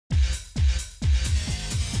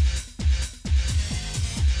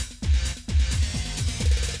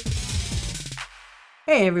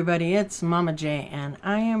Hey everybody, it's Mama J, and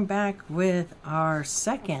I am back with our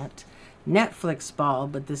second Netflix ball,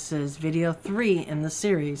 but this is video 3 in the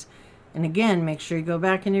series. And again, make sure you go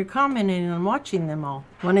back and you're commenting and watching them all.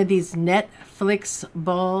 One of these Netflix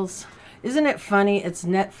balls. Isn't it funny? It's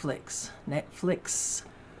Netflix. Netflix.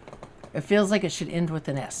 It feels like it should end with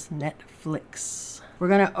an S. Netflix. We're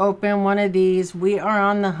going to open one of these. We are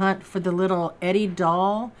on the hunt for the little Eddie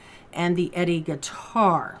doll and the Eddie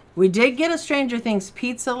guitar. We did get a Stranger Things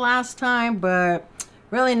pizza last time, but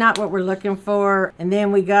really not what we're looking for. And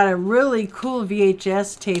then we got a really cool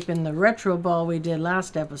VHS tape in the retro ball we did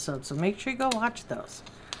last episode, so make sure you go watch those.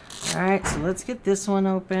 All right, so let's get this one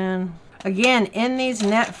open. Again, in these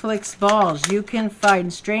Netflix balls, you can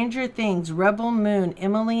find Stranger Things, Rebel Moon,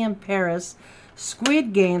 Emily in Paris,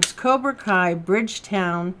 Squid Games, Cobra Kai,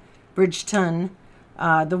 Bridgeton,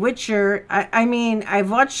 The Witcher. I mean, I've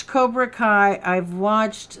watched Cobra Kai, I've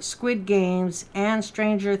watched Squid Games, and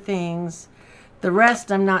Stranger Things. The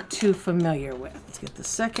rest I'm not too familiar with. Let's get the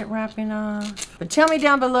second wrapping off. But tell me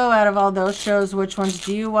down below, out of all those shows, which ones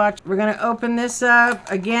do you watch? We're going to open this up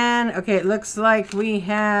again. Okay, it looks like we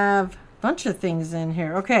have a bunch of things in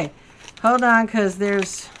here. Okay, hold on, because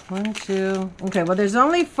there's 1, 2. Okay, well, there's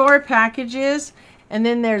only 4 packages. And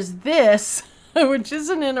then there's this, which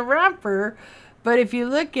isn't in a wrapper. But if you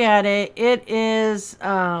look at it, it is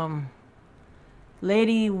Lady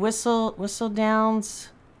Whistledown's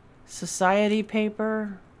Society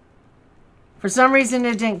paper. For some reason,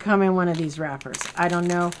 it didn't come in one of these wrappers. I don't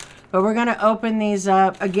know. But we're going to open these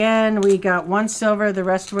up. Again, we got 1 silver. The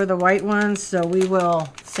rest were the white ones. So we will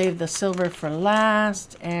save the silver for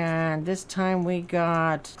last. And this time we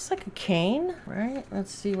got, looks like a cane, right?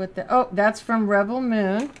 Let's see what the, oh, that's from Rebel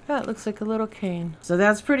Moon. That looks like a little cane. So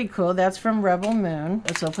that's pretty cool. That's from Rebel Moon.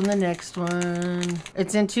 Let's open the next one.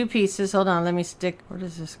 It's in 2 pieces. Hold on, let me stick. Where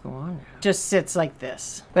does this go on now? Just sits like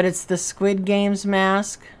this. But it's the Squid Games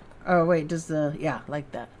mask. Oh, wait, does the, yeah,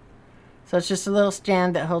 like that. So it's just a little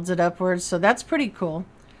stand that holds it upwards. So that's pretty cool.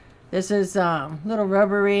 This is a little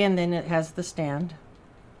rubbery, and then it has the stand.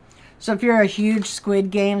 So if you're a huge Squid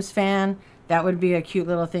Games fan, that would be a cute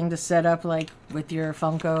little thing to set up, like with your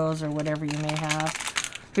Funkos or whatever you may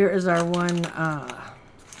have. Here is our 1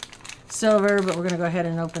 silver, but we're going to go ahead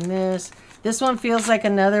and open this. This one feels like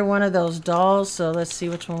another one of those dolls, so let's see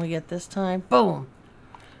which one we get this time. Boom!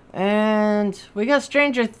 And we got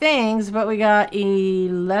Stranger Things, but we got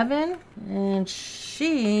 11. And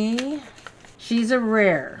she's a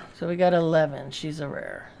rare. So we got 11. She's a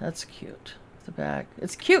rare. That's cute. The back.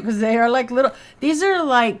 It's cute because they are like little. These are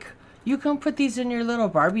like, you can put these in your little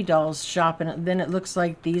Barbie dolls shop, and then it looks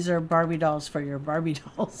like these are Barbie dolls for your Barbie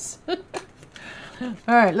dolls. All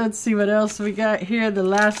right, let's see what else we got here. The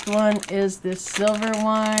last one is this silver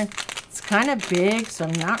one. It's kind of big, so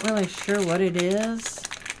I'm not really sure what it is.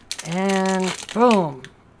 And boom.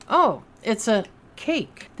 Oh, it's a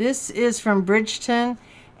cake. This is from Bridgeton,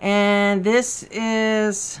 and this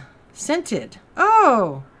is scented.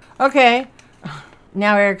 Oh, okay.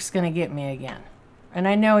 Now Eric's going to get me again. And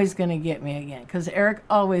I know he's going to get me again, because Eric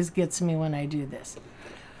always gets me when I do this.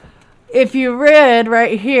 If you read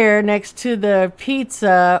right here next to the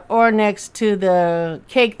pizza or next to the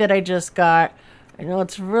cake that I just got, I know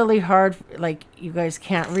it's really hard, like you guys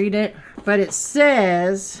can't read it, but it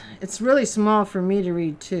says, it's really small for me to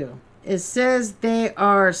read too. It says they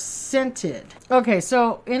are scented. Okay,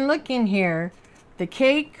 so in looking here, the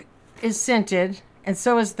cake is scented and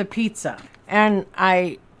so is the pizza. And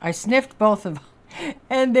I sniffed both of them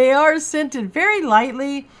and they are scented very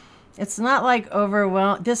lightly. It's not like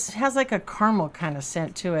overwhelming. This has like a caramel kind of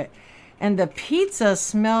scent to it. And the pizza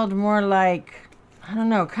smelled more like, I don't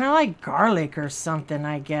know, kind of like garlic or something,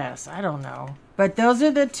 I guess. I don't know. But those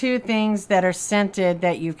are the 2 things that are scented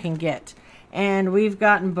that you can get. And we've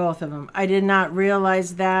gotten both of them. I did not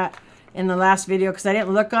realize that in the last video because I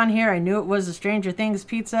didn't look on here. I knew it was a Stranger Things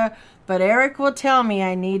pizza. But Eric will tell me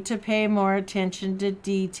I need to pay more attention to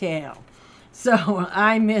detail. So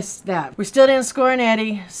I missed that. We still didn't score an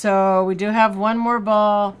Eddie. So we do have 1 more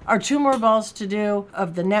ball, or 2 more balls to do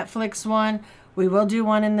of the Netflix one. We will do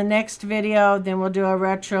one in the next video, then we'll do a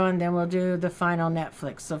retro, and then we'll do the final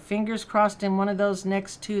Netflix. So fingers crossed in one of those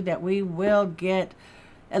next 2 that we will get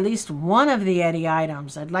at least one of the Eddie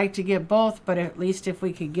items. I'd like to get both, but at least if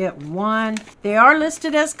we could get one. They are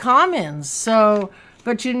listed as commons, so,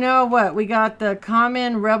 but you know what? We got the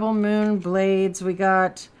common Rebel Moon blades. We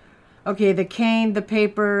got, okay, the cane, the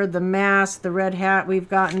paper, the mask, the red hat we've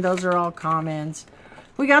gotten. Those are all commons.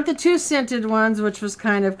 We got the 2 scented ones, which was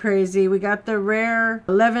kind of crazy. We got the rare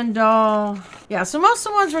 11 doll. Yeah, so most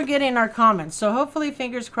of the ones we're getting are common. So hopefully,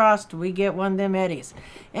 fingers crossed, we get one of them Eddies.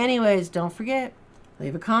 Anyways, don't forget,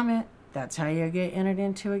 leave a comment. That's how you get entered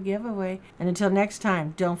into a giveaway. And until next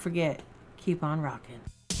time, don't forget, keep on rocking.